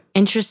placebo group.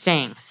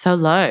 Interesting. So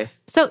low.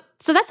 So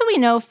that's what we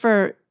know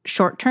for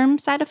short-term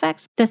side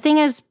effects. The thing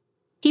is,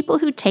 people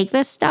who take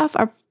this stuff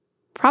are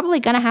probably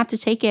going to have to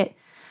take it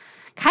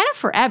kind of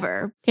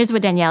forever. Here's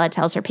what Daniela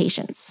tells her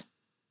patients.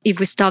 If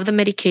we stop the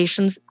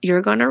medications,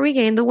 you're going to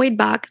regain the weight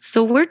back.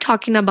 So we're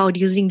talking about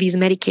using these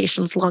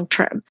medications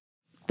long-term.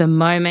 The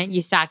moment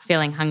you start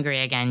feeling hungry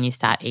again, you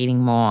start eating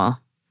more,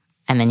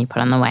 and then you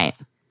put on the weight.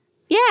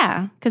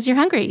 Yeah, because you're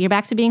hungry. You're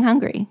back to being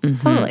hungry. Mm-hmm.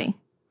 Totally.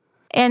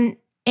 And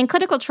in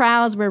clinical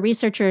trials where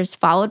researchers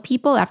followed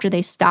people after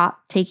they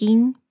stopped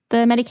taking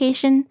the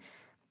medication,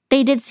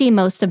 they did see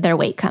most of their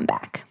weight come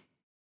back.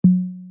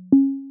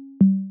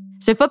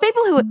 So for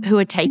people who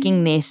are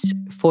taking this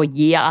for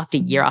year after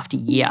year after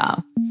year,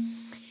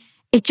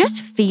 it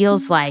just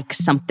feels like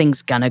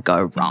something's going to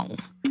go wrong.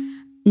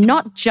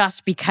 Not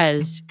just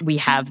because we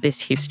have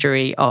this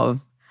history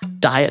of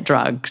diet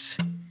drugs,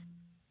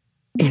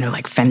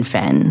 like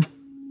fen-phen,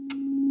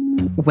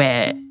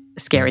 where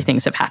scary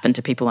things have happened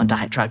to people on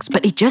diet drugs,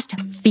 but it just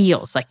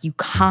feels like you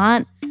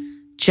can't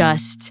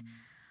just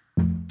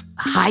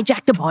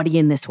hijack the body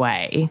in this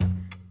way,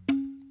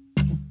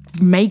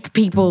 make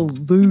people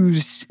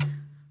lose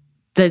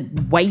the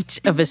weight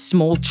of a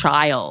small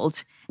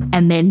child,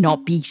 and there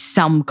not be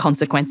some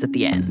consequence at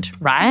the end,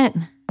 right?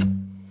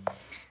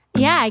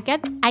 Yeah, I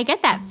get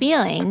that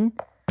feeling.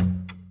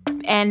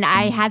 And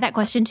I had that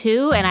question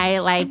too. And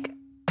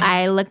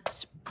I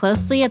looked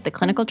closely at the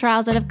clinical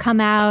trials that have come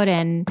out.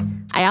 And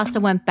I also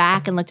went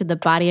back and looked at the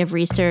body of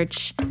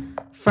research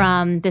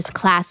from this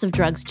class of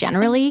drugs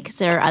generally, because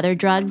there are other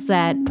drugs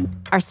that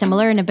are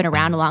similar and have been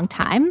around a long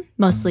time,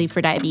 mostly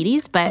for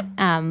diabetes. But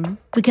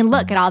we can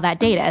look at all that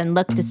data and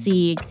look to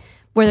see,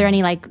 were there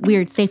any like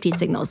weird safety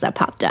signals that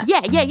popped up?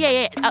 Yeah.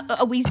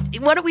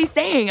 What are we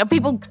saying? Are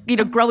people,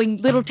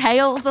 growing little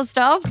tails or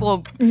stuff?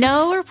 Or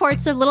no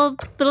reports of little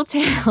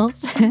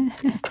tails.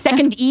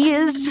 Second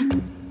ears?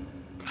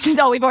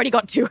 No, we've already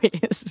got 2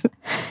 ears.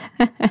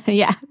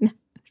 Yeah.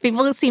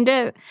 People seem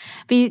to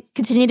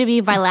continue to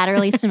be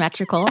bilaterally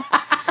symmetrical.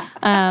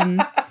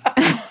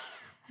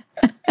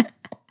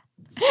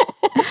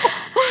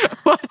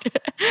 What?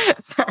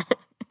 Sorry.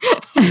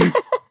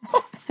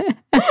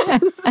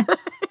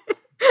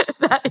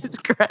 That is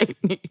great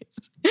news.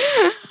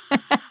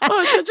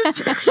 Oh, such a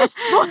serious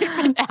point,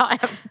 but now I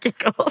have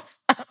giggles.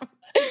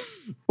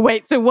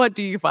 Wait, so what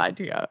do you find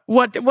here?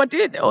 What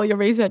did all your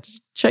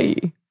research show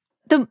you?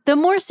 The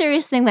more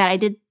serious thing that I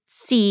did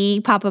see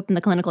pop up in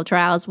the clinical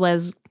trials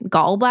was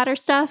gallbladder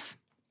stuff,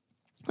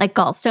 like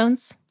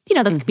gallstones.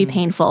 Those could be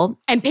painful.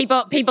 And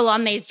people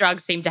on these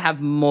drugs seem to have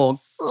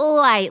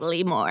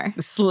slightly more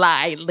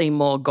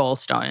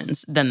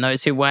gallstones than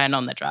those who weren't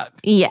on the drug.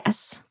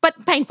 Yes.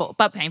 But painful.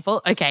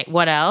 Okay,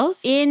 what else?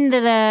 In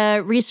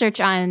the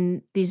research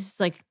on these,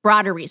 like,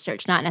 broader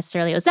research, not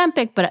necessarily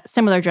Ozempic, but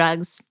similar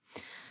drugs,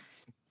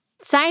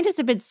 scientists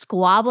have been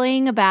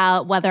squabbling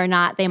about whether or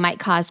not they might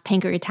cause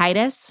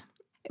pancreatitis.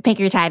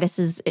 Pancreatitis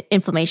is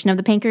inflammation of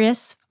the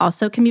pancreas,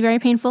 also can be very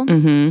painful.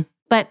 Mm-hmm.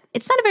 But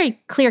it's not a very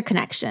clear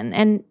connection.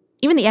 And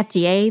even the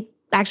FDA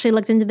actually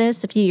looked into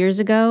this a few years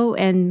ago,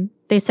 and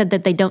they said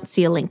that they don't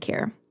see a link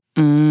here.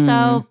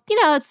 So,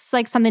 it's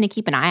like something to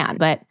keep an eye on.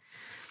 But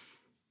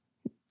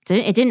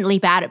it didn't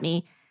leap out at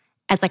me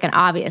as like an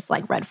obvious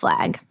like red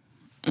flag.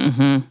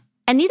 Mm-hmm.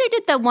 And neither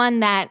did the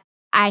one that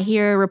I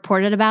hear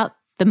reported about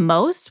the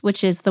most,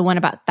 which is the one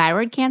about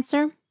thyroid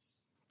cancer.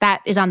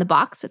 That is on the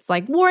box. It's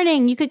like,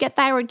 warning, you could get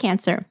thyroid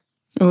cancer.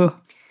 Ooh.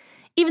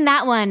 Even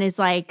that one is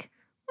like,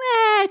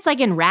 it's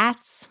like in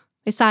rats.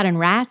 They saw it in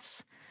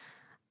rats.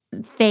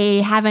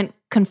 They haven't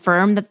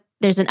confirmed that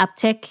there's an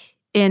uptick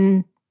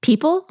in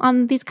people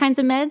on these kinds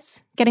of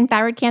meds getting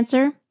thyroid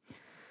cancer.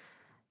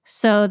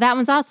 So that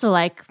one's also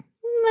like,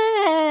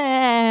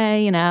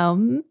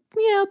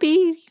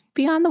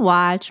 be on the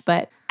watch.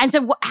 But and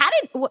so, how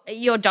did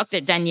your doctor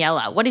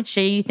Daniela? What did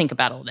she think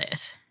about all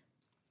this?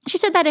 She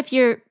said that if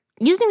you're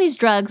using these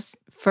drugs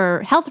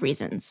for health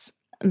reasons,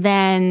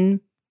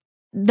 then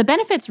the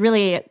benefits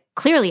really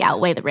clearly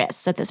outweigh the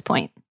risks at this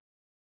point.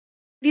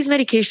 These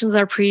medications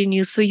are pretty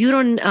new, so you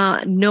don't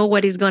know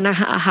what is going to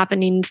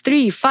happen in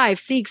 3, 5,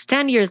 6,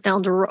 10 years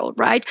down the road,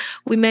 right?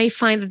 We may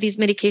find that these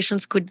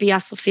medications could be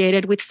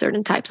associated with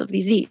certain types of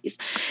disease.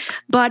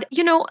 But,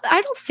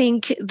 I don't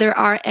think there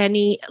are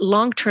any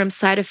long-term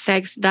side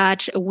effects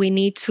that we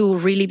need to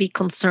really be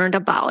concerned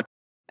about.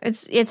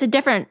 It's a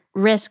different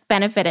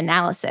risk-benefit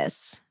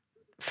analysis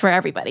for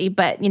everybody.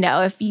 But,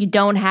 if you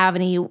don't have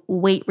any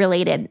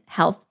weight-related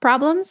health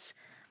problems,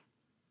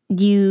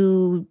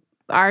 you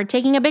are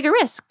taking a bigger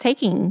risk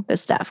taking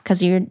this stuff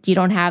because you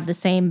don't have the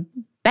same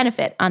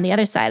benefit on the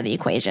other side of the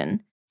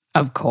equation.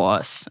 Of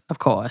course.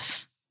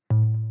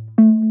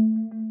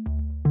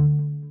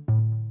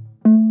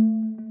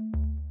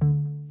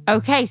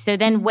 Okay, so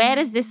then where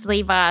does this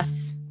leave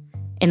us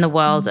in the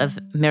world of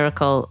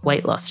miracle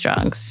weight loss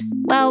drugs?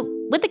 Well,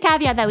 with the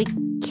caveat that we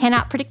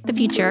cannot predict the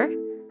future,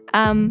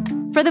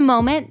 for the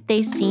moment,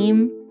 they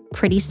seem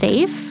pretty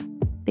safe.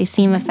 They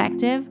seem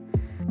effective.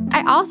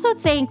 I also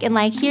think, and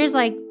here's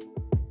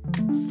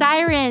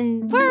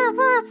siren, whir,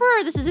 whir,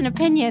 whir. This is an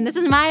opinion. This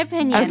is my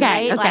opinion,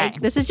 right? Okay.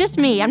 This is just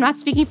me. I'm not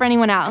speaking for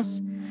anyone else.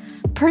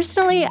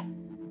 Personally,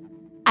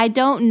 I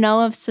don't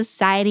know if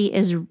society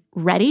is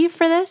ready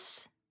for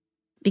this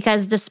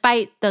because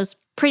despite those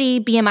pretty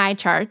BMI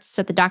charts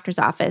at the doctor's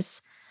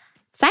office,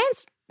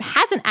 science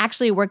hasn't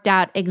actually worked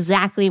out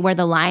exactly where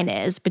the line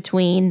is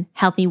between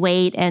healthy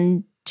weight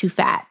and too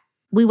fat.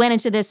 We went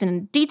into this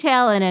in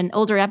detail in an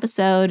older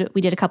episode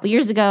we did a couple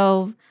years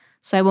ago,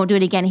 so I won't do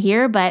it again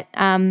here, but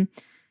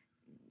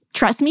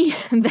trust me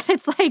that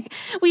it's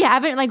we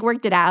haven't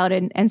worked it out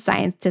and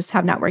scientists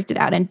have not worked it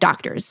out and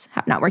doctors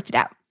have not worked it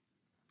out.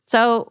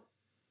 So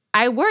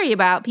I worry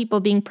about people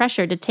being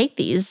pressured to take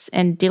these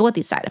and deal with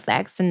these side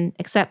effects and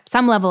accept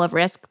some level of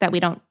risk that we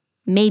don't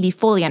maybe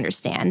fully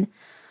understand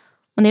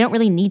when they don't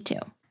really need to.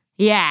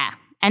 Yeah.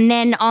 And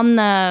then on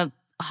the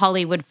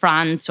Hollywood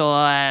front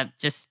or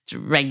just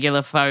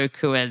regular folk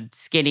who are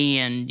skinny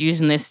and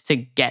using this to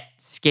get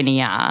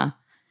skinnier,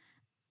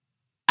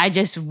 I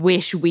just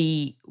wish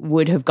we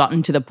would have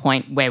gotten to the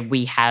point where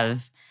we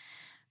have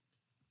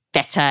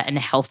better and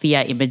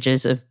healthier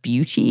images of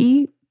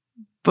beauty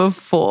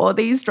before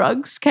these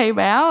drugs came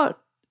out.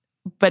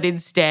 But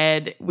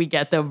instead, we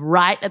get them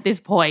right at this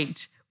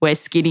point where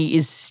skinny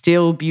is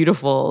still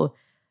beautiful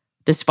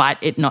despite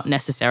it not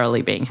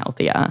necessarily being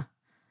healthier.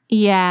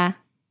 Yeah.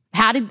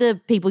 How did the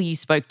people you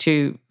spoke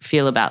to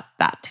feel about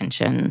that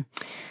tension?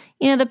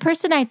 The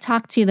person I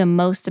talked to the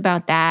most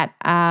about that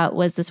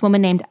was this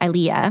woman named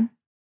Ilea.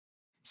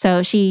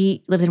 So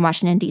she lives in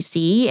Washington,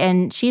 D.C.,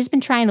 and she's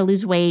been trying to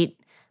lose weight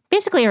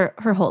basically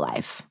her whole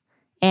life.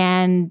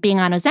 And being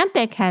on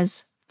Ozempic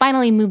has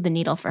finally moved the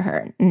needle for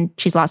her, and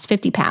she's lost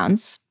 50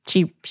 pounds.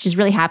 She's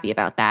really happy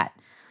about that.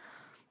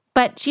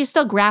 But she's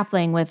still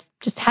grappling with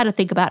just how to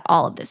think about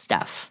all of this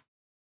stuff.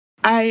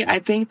 I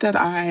think that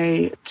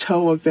I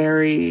toe a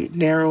very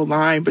narrow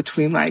line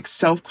between like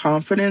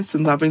self-confidence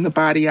and loving the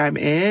body I'm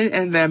in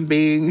and then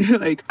being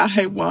like,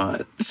 I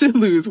want to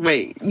lose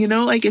weight. You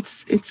know, like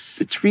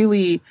it's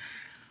really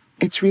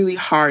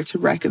hard to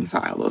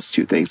reconcile those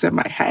two things in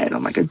my head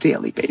on like a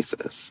daily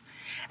basis.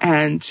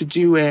 And to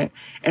do it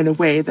in a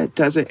way that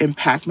doesn't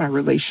impact my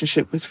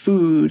relationship with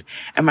food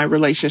and my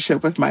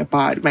relationship with my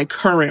body, my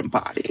current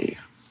body.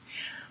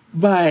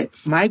 But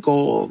my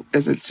goal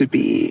isn't to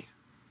be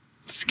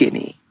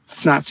skinny.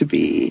 It's not to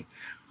be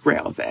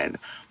rail thin.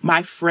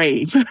 My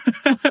frame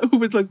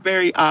would look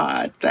very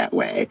odd that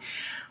way.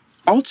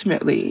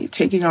 Ultimately,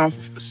 taking off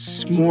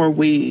more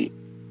weight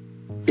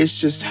is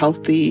just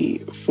healthy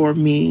for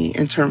me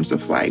in terms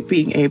of like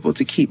being able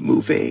to keep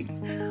moving.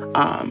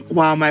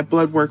 While my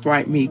blood work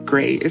might be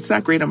great, it's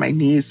not great on my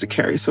knees to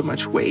carry so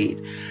much weight.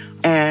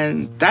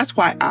 And that's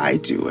why I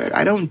do it.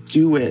 I don't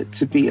do it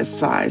to be a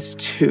size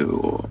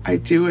 2. I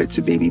do it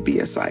to maybe be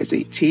a size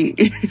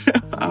 18,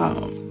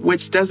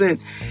 which doesn't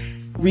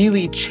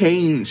really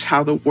change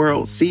how the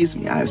world sees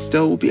me. I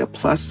still will be a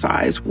plus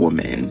size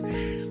woman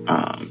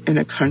in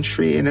a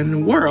country and in a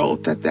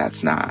world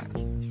that's not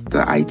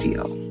the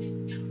ideal.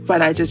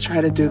 But I just try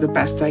to do the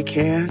best I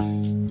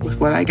can with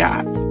what I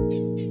got.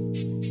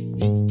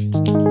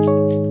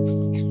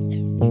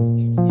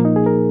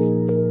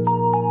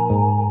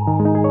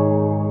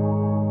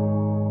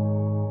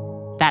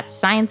 That's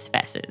Science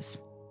Versus.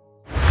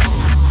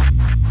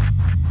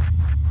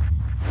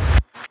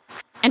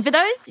 And for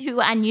those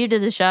who are new to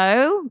the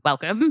show,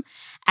 welcome.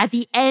 At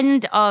the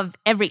end of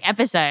every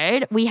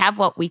episode, we have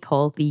what we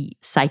call the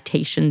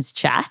Citations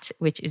Chat,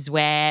 which is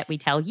where we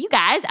tell you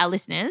guys, our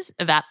listeners,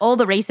 about all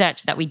the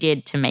research that we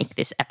did to make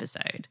this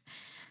episode.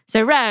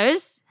 So,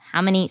 Rose,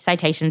 how many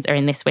citations are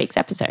in this week's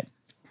episode?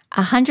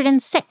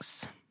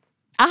 106.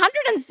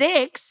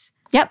 106?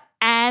 Yep.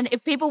 And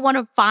if people want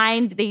to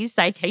find these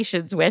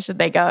citations, where should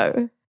they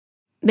go?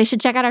 They should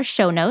check out our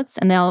show notes,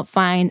 and they'll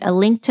find a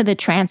link to the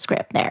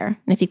transcript there.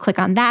 And if you click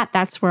on that,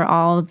 that's where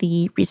all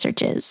the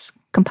research is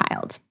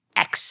compiled.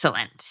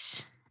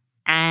 Excellent.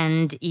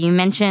 And you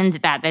mentioned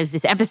that there's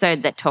this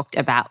episode that talked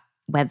about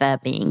whether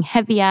being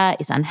heavier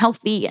is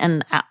unhealthy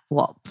and at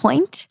what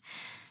point.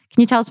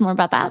 Can you tell us more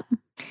about that?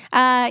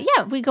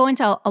 Yeah, we go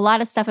into a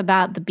lot of stuff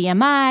about the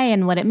BMI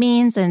and what it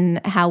means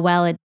and how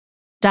well it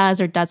does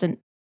or doesn't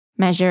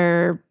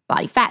measure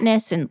body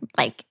fatness and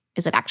like,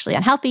 is it actually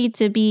unhealthy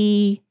to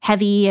be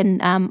heavy and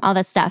all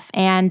that stuff.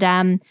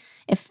 And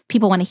if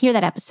people want to hear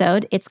that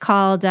episode, it's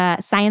called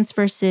Science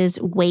Versus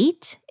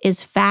Weight,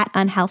 Is Fat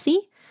Unhealthy?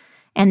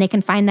 And they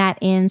can find that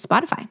in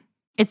Spotify.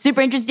 It's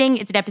super interesting.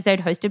 It's an episode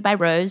hosted by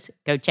Rose.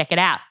 Go check it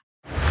out.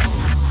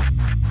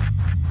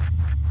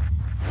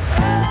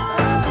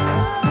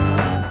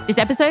 This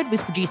episode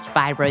was produced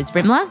by Rose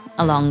Rimler,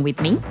 along with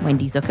me,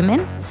 Wendy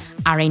Zuckerman,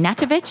 Ari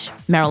Natovich,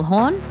 Meryl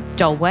Horn,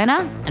 Joel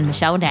Werner, and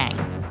Michelle Dang.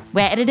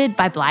 We're edited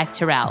by Blythe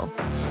Terrell.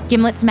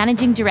 Gimlet's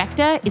managing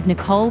director is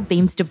Nicole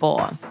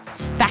Beams-DeBoer.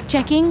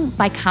 Fact-checking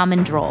by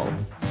Carmen Drawl.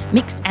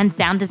 Mix and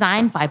sound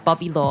design by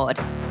Bobby Lord.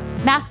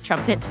 Mouth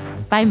trumpet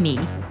by me.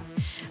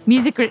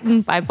 Music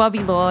written by Bobby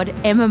Lord,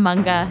 Emma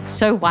Munger,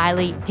 So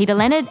Wiley, Peter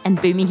Leonard, and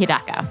Bhumi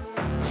Hidaka.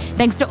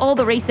 Thanks to all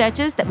the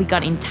researchers that we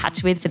got in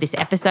touch with for this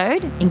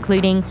episode,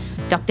 including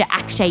Dr.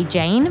 Akshay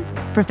Jain,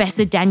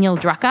 Professor Daniel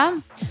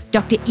Drucker,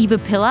 Dr. Eva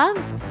Pillar,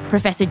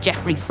 Professor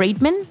Jeffrey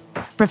Friedman,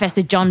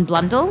 Professor John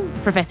Blundell,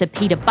 Professor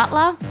Peter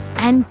Butler,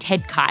 and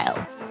Ted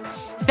Kyle.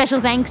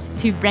 Special thanks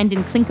to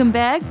Brendan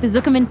Klinkenberg, the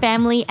Zuckerman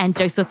family, and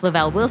Joseph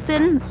Lavelle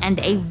Wilson, and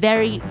a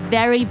very,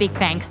 very big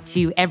thanks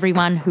to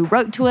everyone who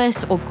wrote to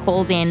us or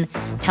called in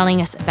telling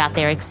us about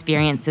their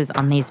experiences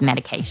on these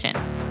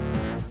medications.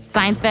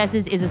 Science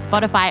Versus is a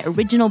Spotify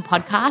original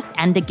podcast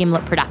and a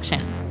Gimlet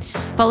production.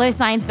 Follow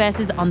Science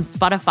Versus on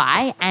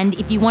Spotify, and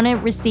if you want to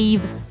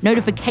receive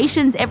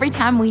notifications every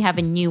time we have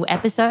a new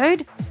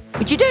episode,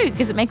 which you do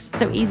because it makes it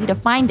so easy to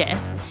find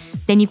us,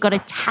 then you've got to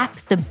tap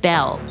the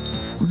bell.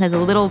 There's a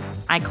little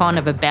icon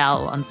of a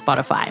bell on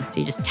Spotify. So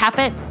you just tap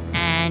it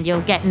and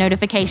you'll get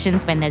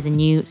notifications when there's a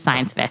new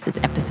Science Versus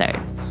episode.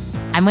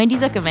 I'm Wendy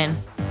Zuckerman.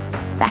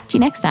 Back to you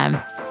next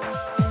time.